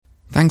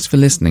Thanks for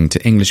listening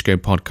to English Go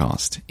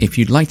Podcast. If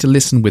you'd like to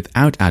listen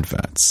without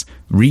adverts,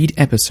 read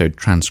episode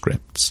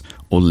transcripts,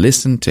 or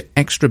listen to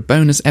extra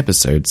bonus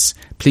episodes,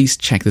 please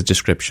check the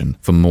description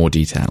for more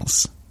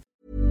details.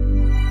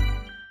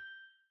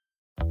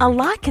 A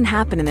lot can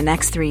happen in the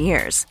next 3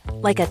 years.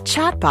 Like a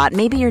chatbot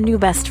may be your new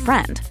best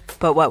friend.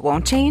 But what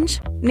won't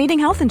change? Needing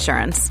health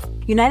insurance.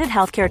 United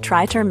Healthcare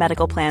Tri-Term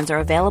Medical Plans are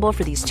available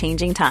for these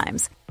changing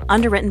times.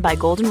 Underwritten by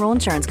Golden Rule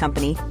Insurance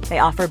Company, they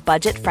offer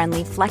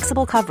budget-friendly,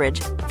 flexible coverage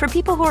for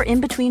people who are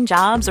in between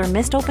jobs or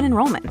missed open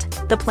enrollment.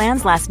 The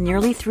plans last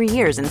nearly 3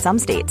 years in some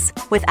states,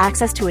 with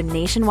access to a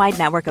nationwide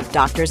network of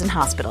doctors and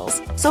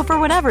hospitals. So for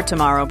whatever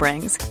tomorrow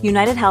brings,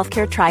 United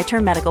Healthcare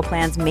Tri-Term Medical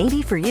Plans may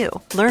be for you.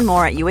 Learn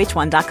more at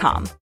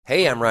uh1.com.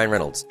 Hey, I'm Ryan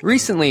Reynolds.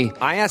 Recently,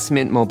 I asked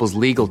Mint Mobile's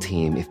legal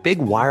team if big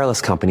wireless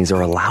companies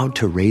are allowed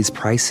to raise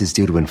prices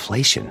due to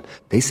inflation.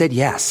 They said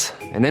yes.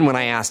 And then when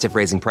I asked if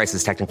raising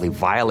prices technically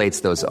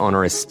violates those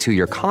onerous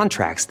 2-year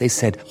contracts, they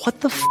said,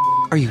 "What the f***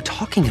 are you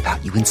talking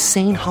about, you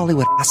insane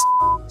Hollywood ass?"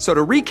 So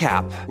to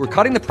recap, we're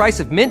cutting the price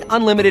of Mint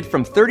Unlimited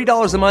from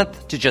 $30 a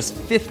month to just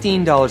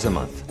 $15 a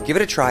month. Give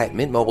it a try at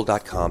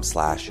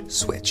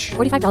mintmobile.com/switch.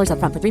 $45 up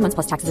front for 3 months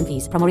plus taxes and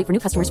fees. Promo rate for new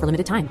customers for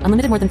limited time.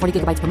 Unlimited more than 40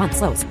 gigabytes per month.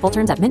 Slows full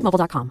terms at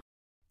mintmobile.com.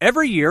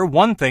 Every year,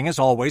 one thing is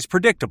always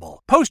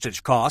predictable.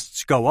 Postage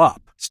costs go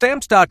up.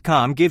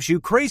 Stamps.com gives you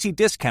crazy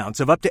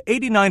discounts of up to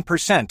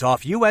 89%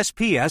 off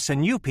USPS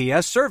and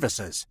UPS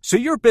services, so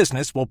your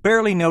business will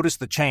barely notice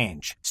the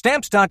change.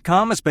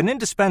 Stamps.com has been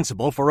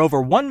indispensable for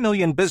over 1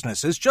 million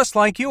businesses just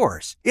like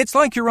yours. It's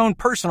like your own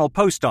personal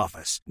post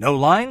office. No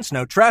lines,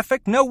 no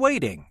traffic, no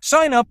waiting.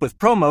 Sign up with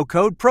promo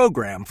code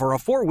PROGRAM for a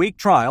 4-week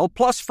trial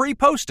plus free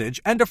postage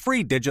and a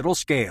free digital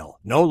scale.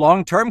 No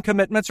long-term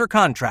commitments or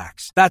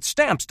contracts. That's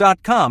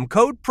Stamps.com,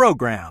 code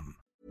PROGRAM.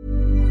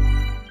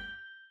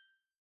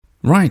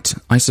 Right,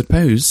 I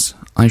suppose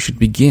I should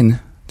begin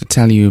to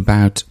tell you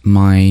about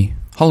my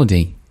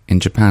holiday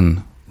in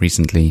Japan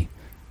recently,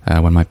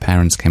 when my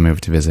parents came over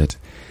to visit,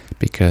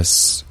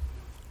 because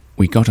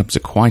we got up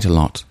to quite a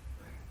lot,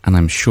 and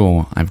I'm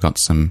sure I've got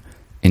some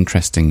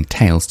interesting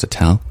tales to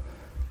tell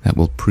that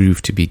will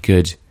prove to be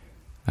good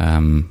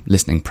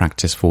listening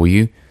practice for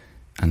you,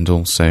 and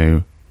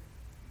also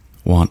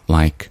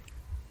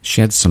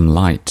shed some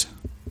light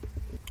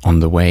on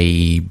the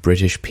way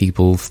British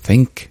people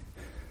think,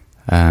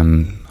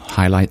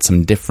 highlight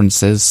some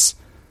differences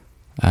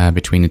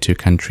between the two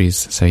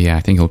countries. So yeah, I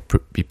think it'll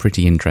be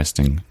pretty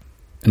interesting.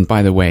 And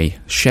by the way,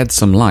 shed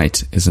some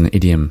light is an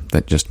idiom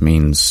that just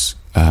means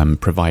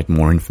provide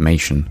more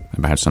information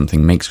about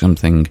something, make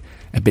something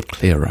a bit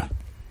clearer.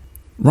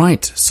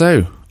 Right,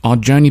 so our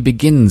journey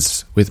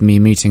begins with me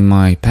meeting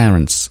my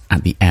parents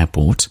at the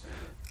airport.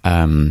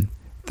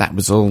 That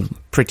was all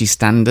pretty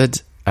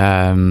standard.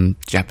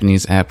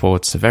 Japanese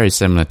airports are very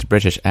similar to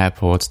British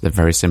airports. They're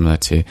very similar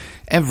to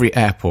every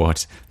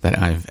airport that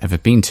I've ever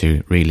been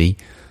to, really.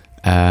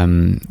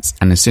 And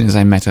as soon as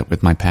I met up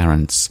with my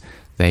parents,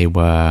 they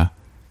were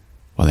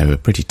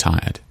pretty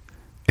tired.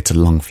 It's a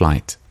long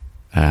flight,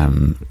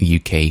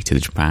 UK to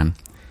Japan.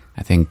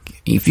 I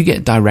think if you get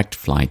a direct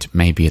flight,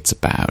 maybe it's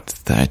about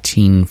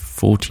 13,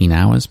 14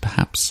 hours,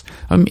 perhaps.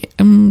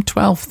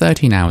 12,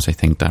 13 hours, I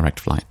think, direct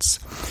flights.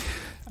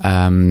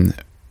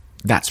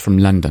 That's from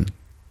London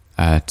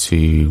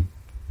to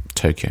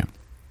Tokyo.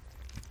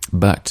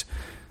 But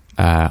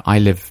I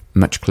live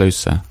much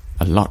closer,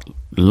 a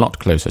lot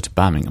closer to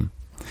Birmingham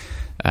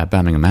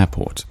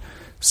Airport.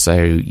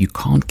 So you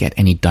can't get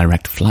any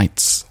direct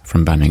flights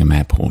from Birmingham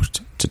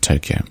Airport to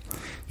Tokyo.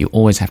 You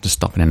always have to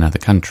stop in another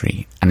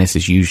country, and this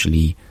is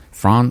usually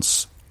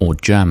France or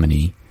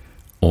Germany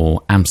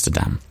or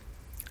Amsterdam.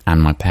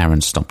 And my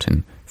parents stopped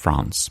in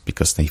France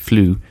because they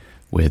flew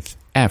with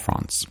Air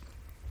France.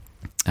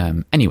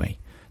 Anyway,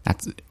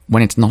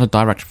 when it's not a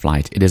direct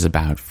flight, it is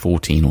about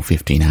 14 or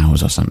 15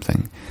 hours or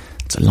something.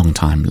 It's a long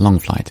time, long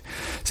flight.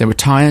 So they were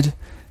tired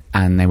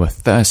and they were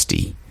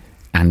thirsty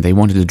and they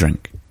wanted a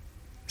drink.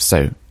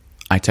 So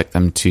I took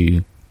them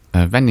to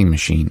a vending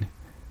machine.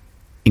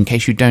 In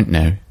case you don't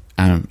know,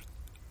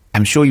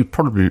 I'm sure you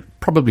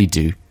probably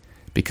do,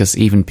 because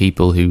even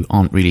people who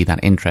aren't really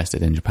that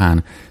interested in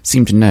Japan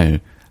seem to know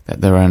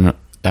that there are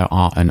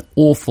an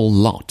awful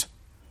lot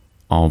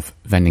of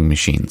vending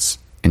machines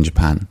in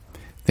Japan.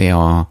 They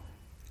are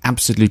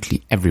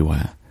absolutely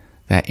everywhere.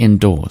 They're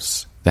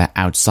indoors. They're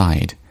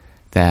outside.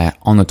 They're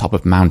on the top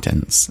of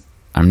mountains.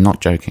 I'm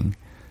not joking.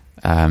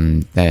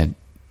 They're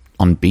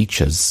on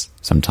beaches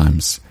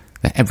sometimes.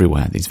 They're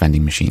everywhere, these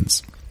vending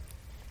machines.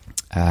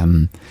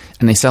 And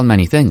they sell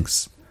many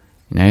things.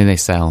 You know, they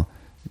sell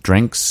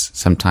drinks.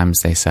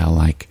 Sometimes they sell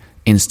like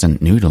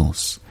instant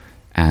noodles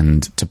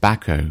and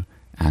tobacco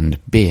and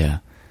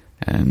beer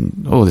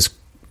and all this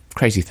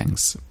crazy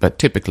things. But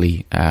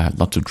typically,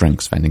 lots of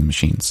drinks, vending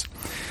machines.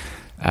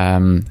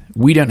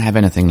 We don't have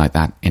anything like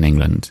that in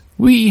England.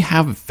 We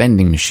have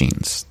vending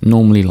machines,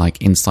 normally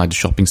like inside a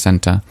shopping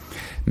centre,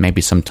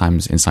 maybe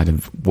sometimes inside a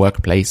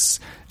workplace,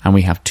 and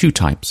we have two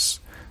types.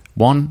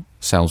 One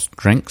sells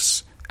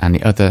drinks and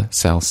the other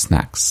sells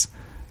snacks.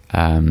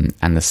 And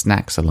the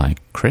snacks are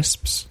like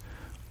crisps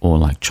or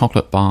like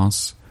chocolate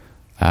bars,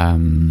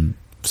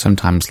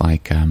 sometimes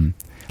like a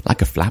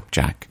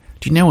flapjack.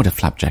 Do you know what a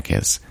flapjack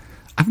is?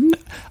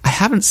 I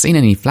haven't seen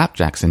any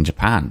flapjacks in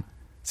Japan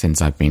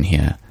since I've been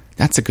here.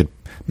 That's a good...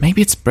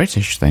 Maybe it's a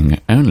British thing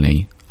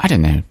only. I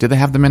don't know. Do they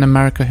have them in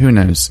America? Who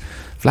knows?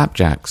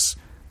 Flapjacks.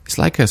 It's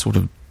like a sort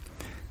of...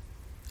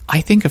 I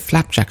think of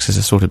flapjacks as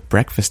a sort of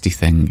breakfasty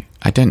thing.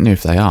 I don't know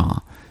if they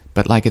are.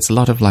 But like it's a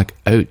lot of like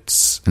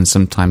oats and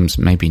sometimes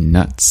maybe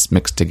nuts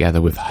mixed together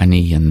with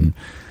honey and...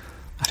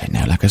 I don't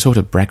know, like a sort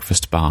of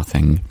breakfast bar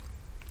thing.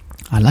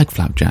 I like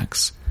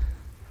flapjacks.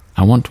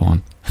 I want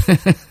one.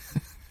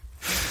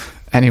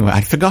 Anyway,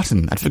 I'd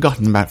forgotten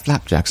about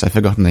flapjacks. I'd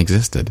forgotten they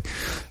existed.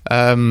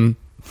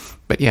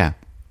 But yeah.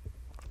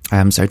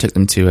 So I took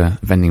them to a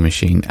vending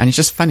machine. And it's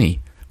just funny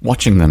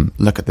watching them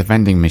look at the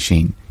vending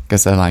machine.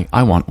 Because they're like,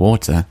 I want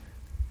water.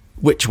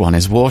 Which one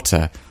is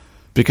water?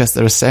 Because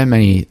there are so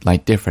many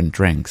like different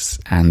drinks.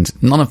 And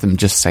none of them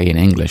just say in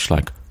English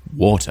like,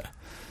 water.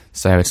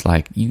 So it's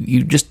like,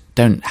 you just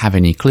don't have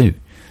any clue.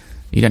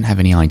 You don't have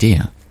any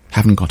idea.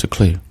 Haven't got a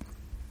clue.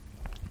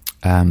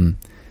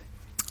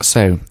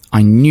 So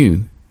I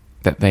knew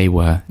that they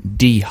were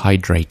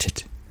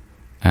dehydrated.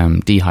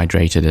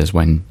 Dehydrated is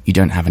when you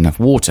don't have enough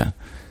water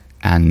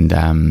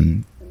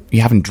and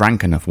you haven't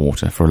drank enough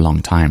water for a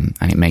long time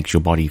and it makes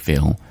your body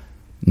feel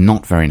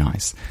not very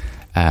nice.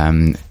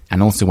 And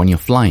also when you're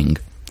flying,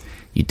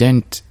 you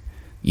don't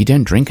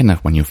drink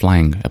enough when you're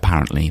flying,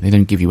 apparently. They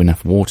don't give you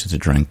enough water to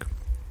drink.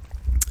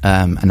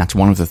 And that's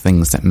one of the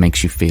things that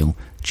makes you feel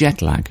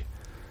jet lag.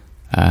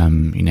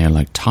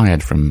 Like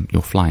tired from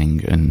your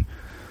flying and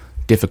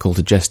difficult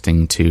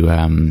adjusting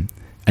to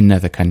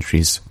another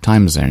country's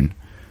time zone,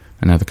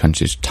 another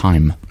country's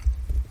time.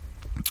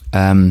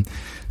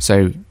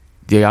 So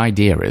the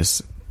idea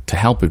is to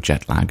help with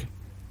jet lag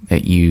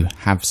that you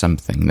have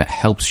something that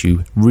helps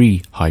you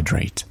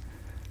rehydrate.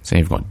 So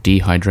you've got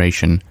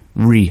dehydration,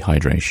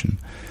 rehydration.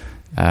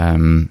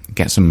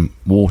 Get some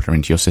water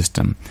into your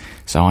system.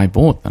 So I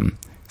bought them.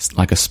 It's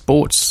like a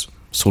sports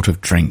sort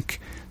of drink.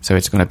 So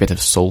it's got a bit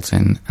of salt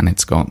in and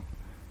it's got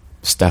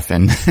stuff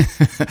in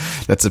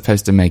that's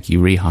supposed to make you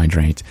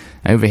rehydrate.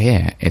 Over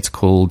here, it's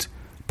called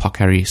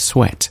Pocari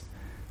Sweat,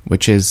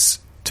 which is,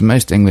 to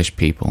most English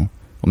people,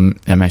 or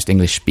most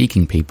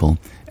English-speaking people,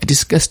 a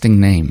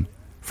disgusting name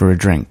for a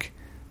drink.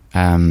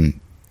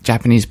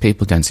 Japanese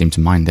people don't seem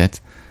to mind it,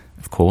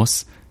 of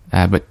course,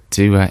 but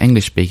to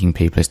English-speaking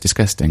people, it's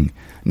disgusting.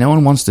 No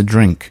one wants to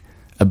drink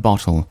a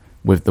bottle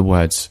with the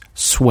words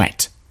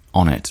sweat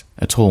on it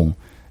at all.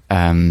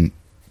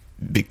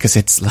 Because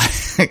it's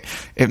like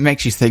it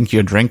makes you think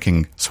you're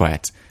drinking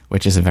sweat,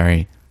 which is a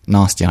very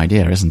nasty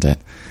idea, isn't it?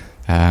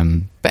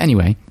 But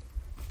anyway,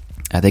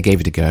 they gave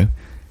it a go,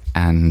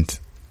 and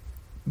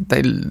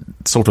they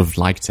sort of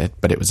liked it,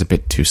 but it was a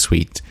bit too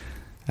sweet.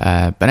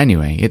 But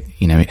anyway,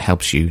 it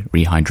helps you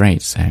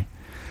rehydrate. So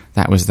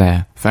that was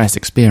their first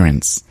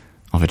experience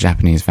of a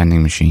Japanese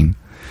vending machine.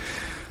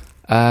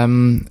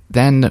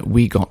 Then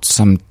we got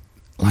some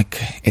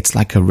it's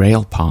like a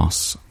rail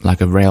pass,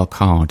 like a rail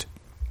card.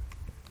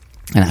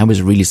 And I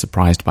was really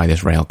surprised by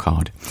this rail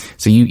card.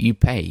 So you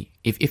pay,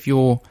 if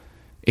you're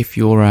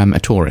a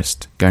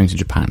tourist going to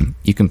Japan,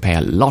 you can pay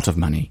a lot of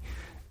money,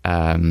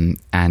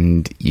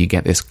 and you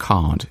get this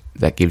card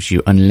that gives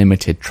you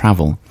unlimited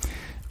travel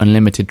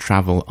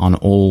on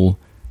all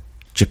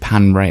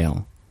Japan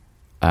Rail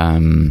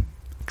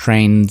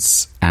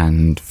trains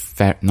and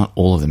not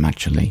all of them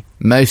actually,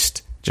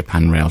 most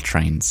Japan Rail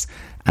trains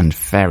and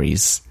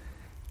ferries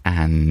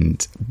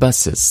and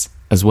buses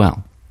as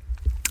well.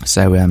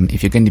 So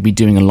if you're going to be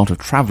doing a lot of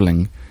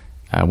traveling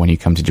when you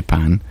come to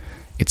Japan,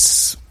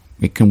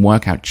 it can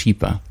work out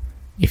cheaper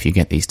if you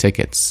get these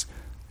tickets,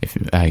 if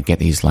you get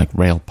these like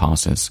rail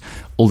passes.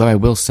 Although I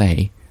will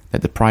say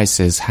that the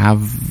prices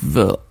have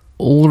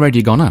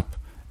already gone up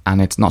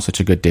and it's not such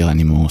a good deal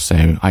anymore.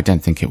 So I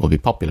don't think it will be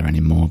popular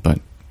anymore, but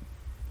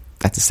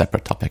that's a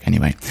separate topic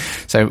anyway.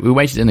 So we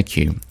waited in a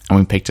queue and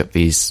we picked up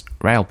these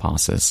rail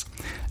passes,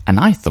 and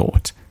I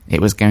thought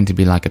it was going to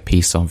be like a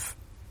piece of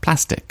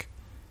plastic.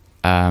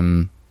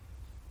 And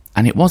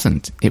it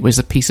wasn't. It was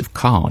a piece of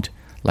card,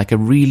 like a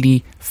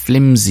really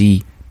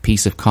flimsy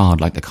piece of card,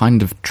 like the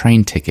kind of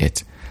train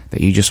ticket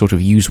that you just sort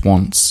of use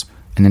once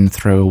and then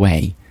throw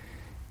away.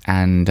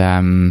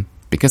 And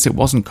because it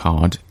wasn't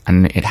card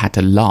and it had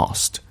to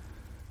last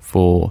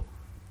for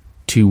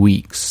 2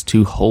 weeks,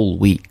 2 whole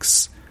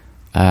weeks,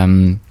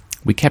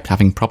 we kept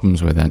having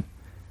problems with it,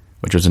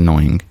 which was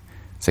annoying.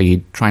 So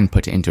you'd try and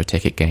put it into a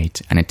ticket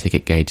gate, and a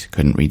ticket gate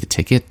couldn't read the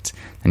ticket,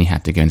 and you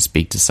had to go and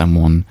speak to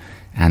someone,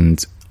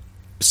 and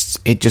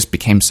it just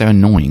became so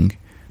annoying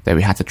that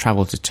we had to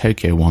travel to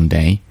Tokyo one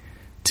day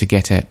to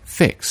get it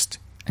fixed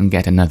and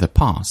get another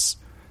pass.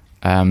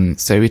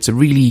 So it's a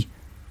really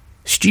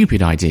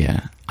stupid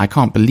idea. I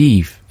can't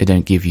believe they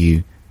don't give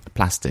you a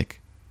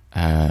plastic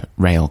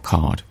rail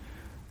card,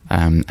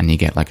 and you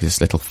get like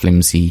this little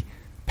flimsy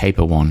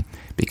paper one,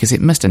 because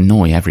it must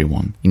annoy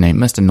everyone. It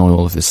must annoy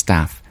all of the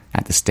staff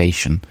at the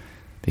station,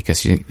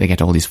 because they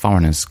get all these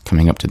foreigners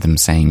coming up to them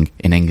saying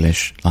in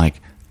English,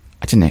 like,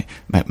 I don't know,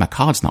 my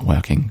card's not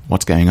working.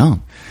 What's going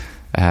on?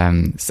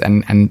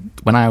 And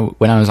when I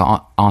was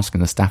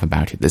asking the staff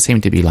about it, they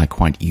seemed to be like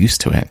quite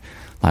used to it.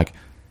 Like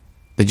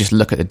they just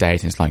look at the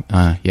date and it's like,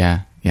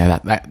 yeah,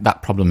 that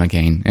problem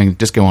again, and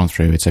just go on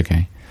through. It's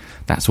okay.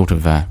 That sort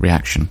of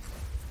reaction.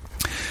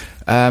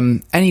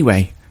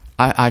 Anyway,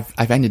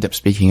 I've ended up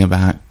speaking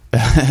about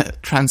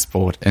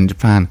transport in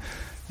Japan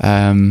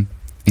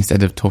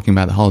instead of talking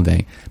about the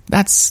holiday.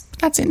 That's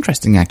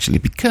interesting actually,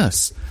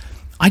 because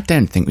I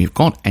don't think we've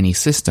got any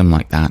system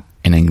like that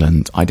in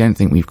England. I don't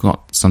think we've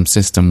got some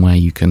system where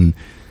you can,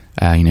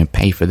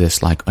 pay for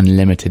this like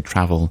unlimited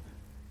travel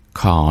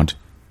card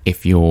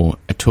if you're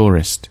a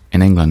tourist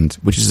in England,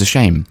 which is a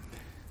shame.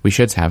 We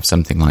should have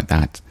something like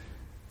that.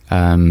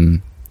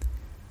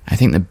 I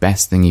think the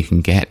best thing you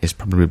can get is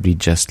probably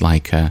just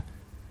like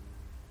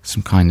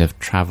some kind of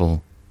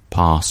travel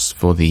pass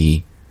for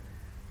the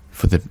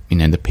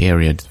the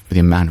period, for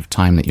the amount of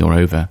time that you're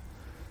over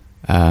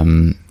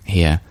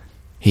here.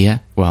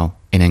 Well,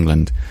 in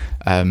England.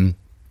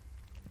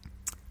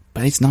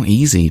 But it's not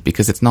easy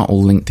because it's not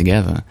all linked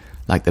together.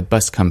 Like the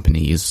bus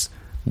company is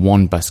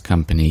one bus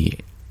company,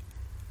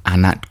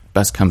 and that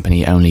bus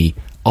company only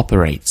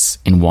operates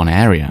in one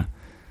area.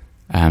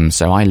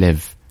 So I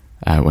live,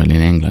 in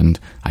England,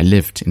 I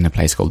lived in a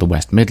place called the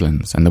West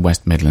Midlands, and the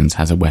West Midlands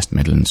has a West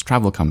Midlands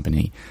travel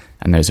company,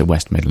 and those are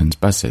West Midlands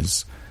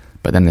buses.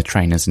 But then the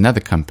train is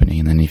another company,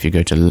 and then if you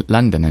go to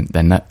London,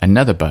 then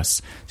another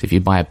bus. So if you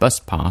buy a bus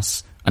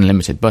pass,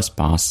 unlimited bus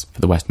pass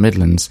for the West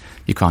Midlands,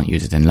 you can't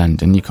use it in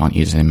London, you can't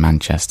use it in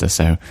Manchester.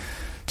 So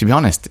to be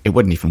honest, it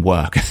wouldn't even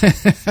work.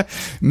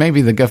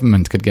 Maybe the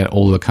government could get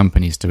all the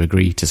companies to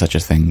agree to such a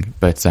thing.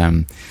 But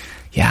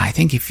I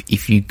think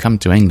if you come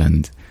to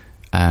England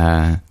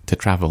to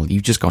travel,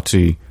 you've just got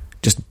to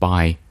just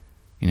buy,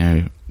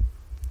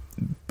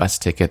 bus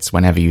tickets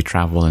whenever you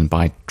travel and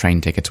buy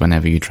train tickets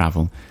whenever you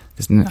travel.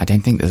 I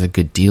don't think there's a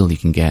good deal you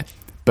can get.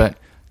 But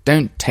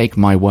don't take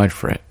my word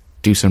for it.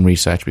 Do some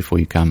research before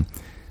you come.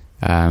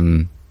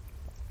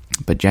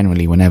 But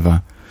generally,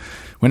 whenever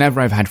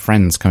I've had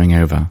friends coming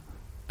over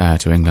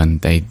to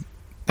England,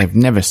 they've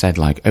never said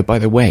like, oh, by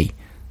the way,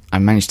 I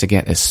managed to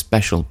get this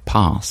special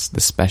pass,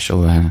 the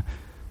special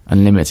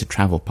unlimited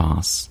travel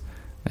pass.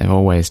 They're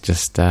always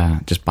just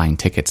buying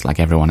tickets like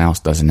everyone else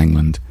does in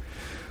England.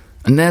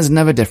 And there's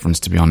another difference,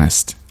 to be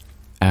honest.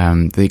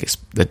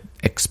 The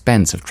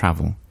expense of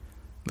travel,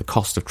 the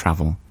cost of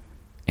travel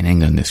in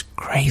England is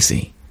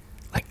crazy.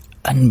 Like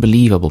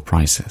unbelievable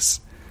prices.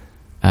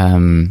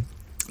 I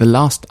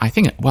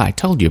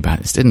told you about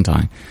this, didn't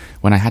I?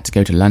 When I had to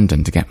go to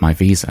London to get my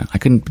visa, I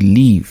couldn't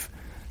believe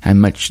how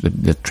much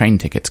the train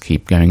tickets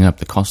keep going up,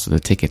 the cost of the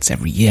tickets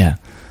every year.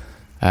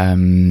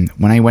 When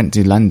I went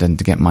to London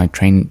to get my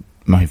train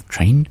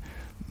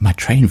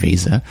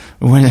visa,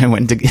 when I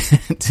went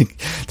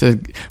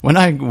when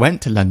I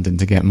went to London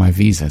to get my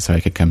visa so I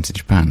could come to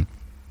Japan,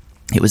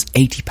 it was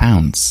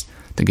 £80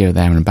 to go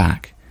there and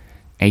back.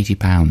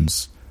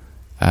 £80.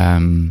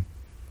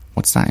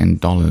 What's that in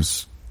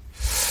dollars?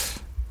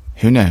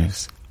 Who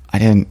knows? I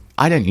don't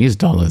use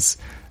dollars.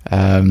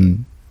 But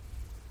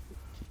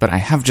I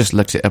have just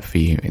looked it up for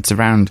you. It's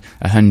around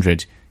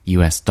 $100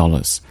 US.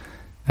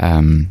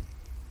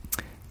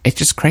 It's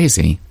just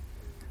crazy.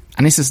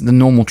 And this is the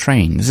normal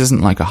train. This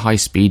isn't like a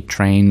high-speed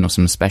train or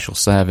some special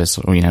service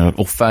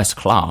or first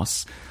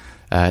class.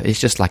 It's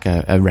just like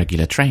a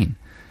regular train.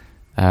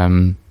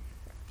 But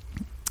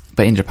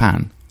in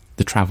Japan,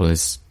 the travel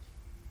is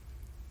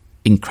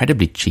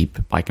incredibly cheap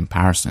by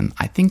comparison.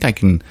 I think I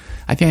can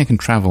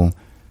travel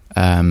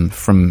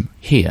from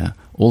here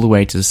all the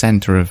way to the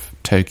center of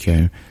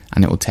Tokyo,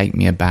 and it will take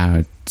me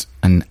about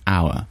an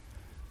hour.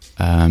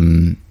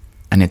 And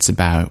it's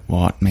about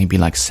maybe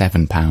like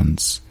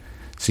 £7.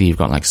 So you've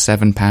got like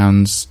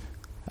 £7.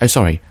 Oh,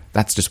 sorry,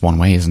 that's just one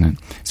way, isn't it?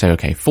 So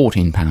okay,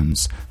 £14.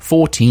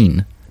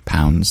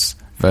 £14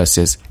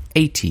 versus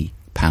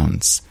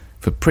 £80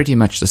 for pretty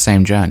much the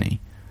same journey.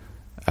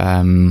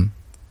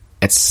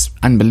 It's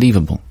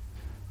unbelievable.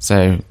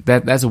 So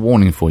there's a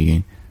warning for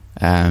you.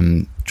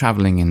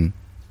 Travelling in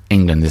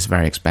England is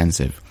very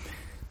expensive.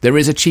 There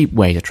is a cheap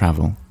way to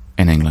travel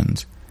in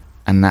England,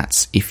 and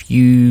that's if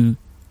you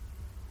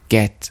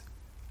don't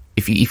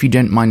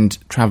mind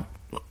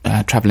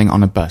travelling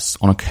on a bus,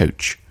 on a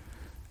coach.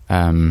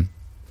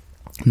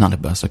 Not a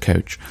bus, a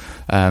coach.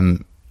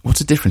 What's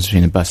the difference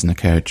between a bus and a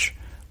coach?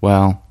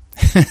 Well,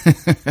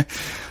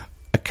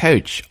 a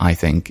coach, I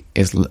think,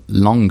 is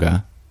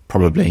longer,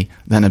 probably,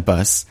 than a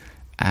bus,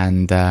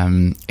 and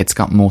it's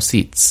got more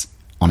seats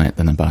on it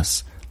than a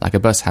bus. Like a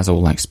bus has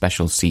all like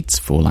special seats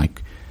for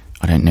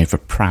for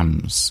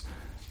prams,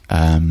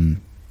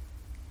 and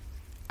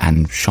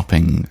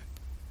shopping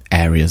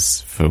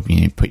areas for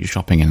put your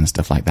shopping in and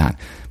stuff like that.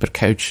 But a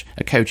coach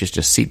is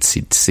just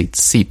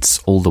seats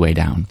all the way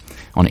down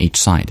on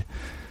each side.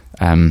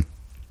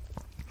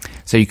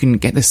 So you can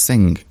get this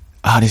thing.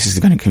 This is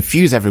going to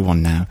confuse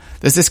everyone now.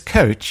 There's this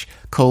coach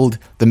called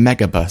the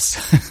Megabus,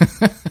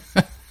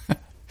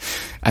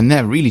 and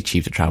they're really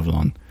cheap to travel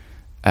on.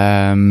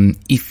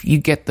 If you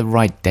get the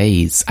right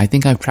days, I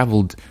think I've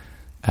travelled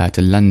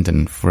to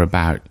London for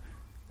about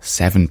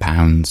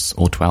 £7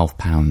 or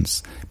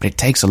 £12, but it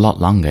takes a lot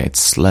longer. It's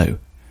slow.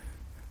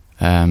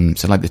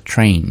 So like the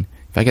train,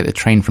 if I get the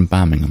train from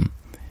Birmingham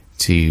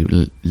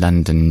to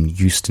London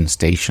Euston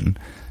Station,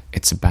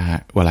 it's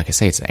about, well, like I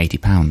say, it's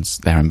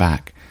 £80 there and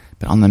back.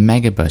 But on the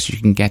Megabus, you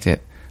can get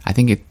it, I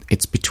think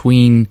it's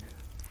between,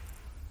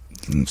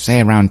 say,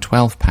 around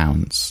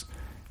 £12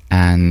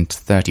 and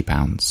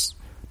 £30,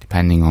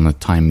 depending on the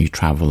time you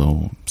travel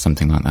or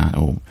something like that,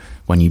 or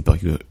when you book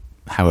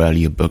how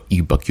early you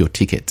book your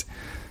ticket.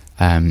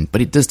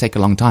 But it does take a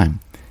long time.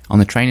 On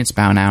the train, it's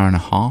about an hour and a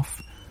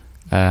half.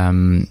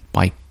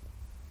 By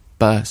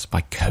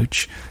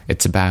coach,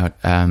 it's about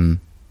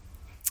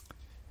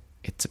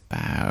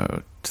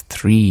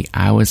 3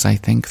 hours, I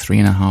think,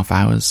 3.5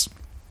 hours,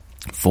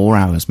 4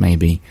 hours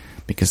maybe,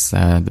 because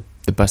the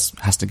bus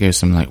has to go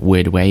some like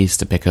weird ways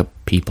to pick up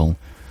people.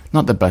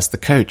 Not the bus, the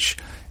coach.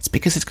 It's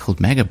because it's called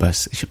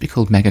Megabus. It should be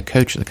called Mega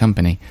Coach at the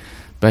company.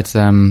 But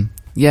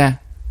yeah,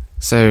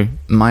 so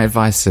my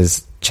advice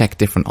is check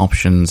different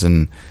options,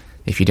 and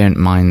if you don't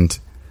mind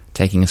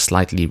taking a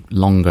slightly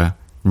longer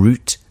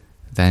route,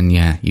 then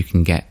yeah, you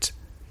can get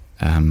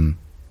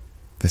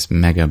this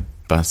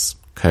Megabus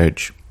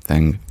coach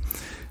thing.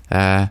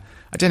 I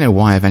don't know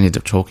why I've ended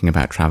up talking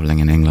about travelling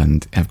in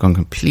England. I've gone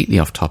completely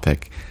off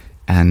topic,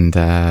 and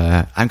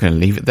I'm going to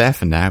leave it there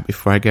for now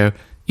before I go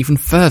even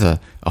further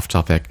off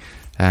topic.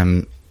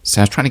 So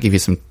I was trying to give you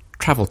some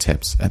travel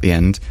tips at the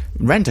end.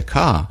 Rent a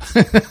car.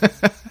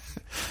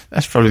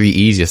 That's probably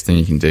the easiest thing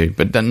you can do,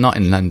 but not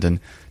in London.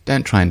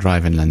 Don't try and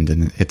drive in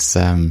London. It's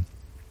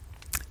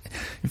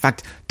in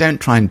fact,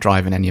 don't try and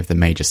drive in any of the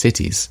major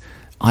cities.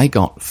 I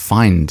got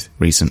fined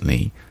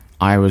recently.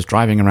 I was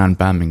driving around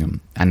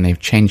Birmingham, and they've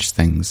changed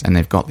things, and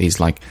they've got these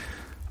like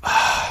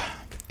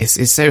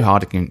it's so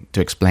hard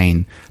to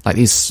explain, like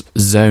these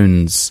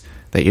zones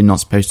that you're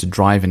not supposed to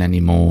drive in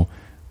anymore,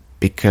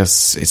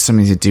 because it's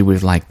something to do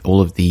with like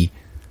all of the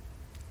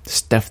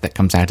stuff that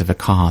comes out of a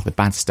car, the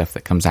bad stuff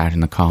that comes out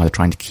in the car. They're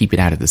trying to keep it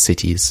out of the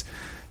cities.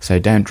 So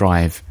don't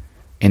drive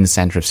in the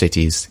centre of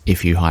cities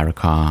if you hire a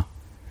car.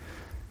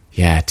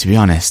 Yeah, to be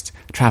honest,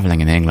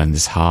 travelling in England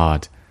is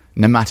hard.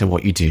 No matter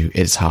what you do,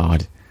 it's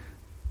hard.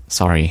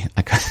 Sorry.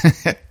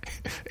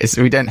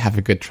 We don't have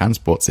a good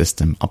transport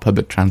system. Our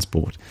public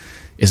transport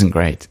isn't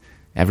great.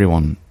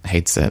 Everyone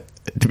hates it,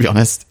 to be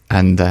honest,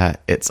 and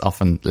it's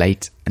often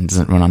late and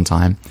doesn't run on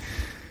time.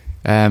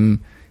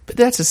 But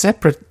that's a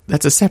separate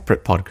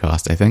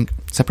podcast, I think.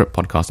 Separate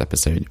podcast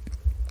episode.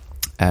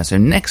 So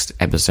next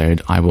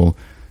episode, I will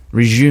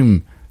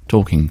resume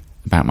talking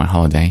about my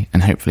holiday,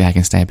 and hopefully I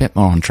can stay a bit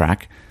more on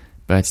track.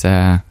 But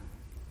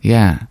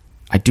yeah,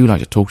 I do like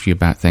to talk to you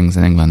about things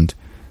in England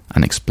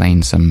and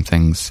explain some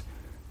things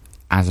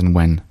as and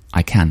when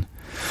I can.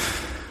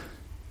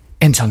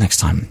 Until next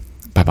time,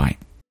 bye-bye.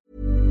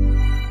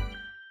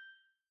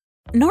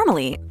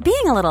 Normally,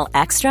 being a little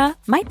extra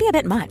might be a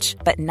bit much,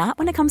 but not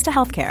when it comes to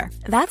healthcare.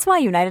 That's why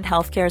United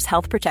Healthcare's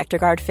Health Protector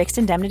Guard fixed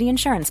indemnity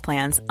insurance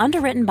plans,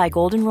 underwritten by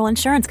Golden Rule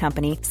Insurance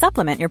Company,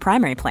 supplement your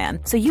primary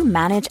plan so you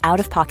manage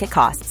out-of-pocket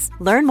costs.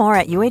 Learn more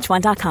at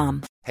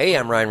uh1.com. Hey,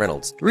 I'm Ryan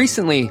Reynolds.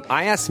 Recently,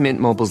 I asked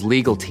Mint Mobile's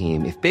legal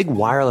team if big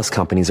wireless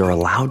companies are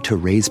allowed to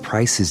raise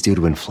prices due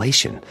to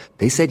inflation.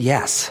 They said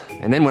yes.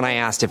 And then when I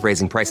asked if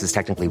raising prices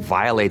technically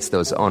violates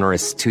those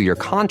onerous 2-year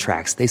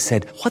contracts, they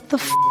said, "What the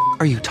f***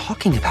 are you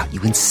talking about,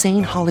 you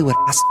insane Hollywood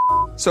ass?"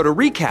 So to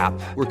recap,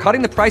 we're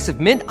cutting the price of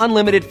Mint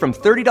Unlimited from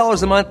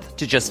 $30 a month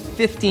to just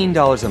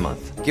 $15 a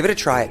month. Give it a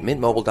try at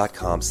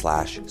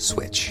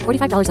mintmobile.com/switch.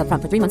 $45 up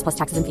front for 3 months plus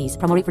taxes and fees.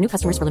 Promo rate for new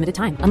customers for limited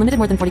time. Unlimited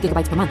more than 40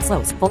 gigabytes per month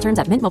slows. Full terms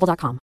at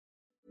mintmobile.com.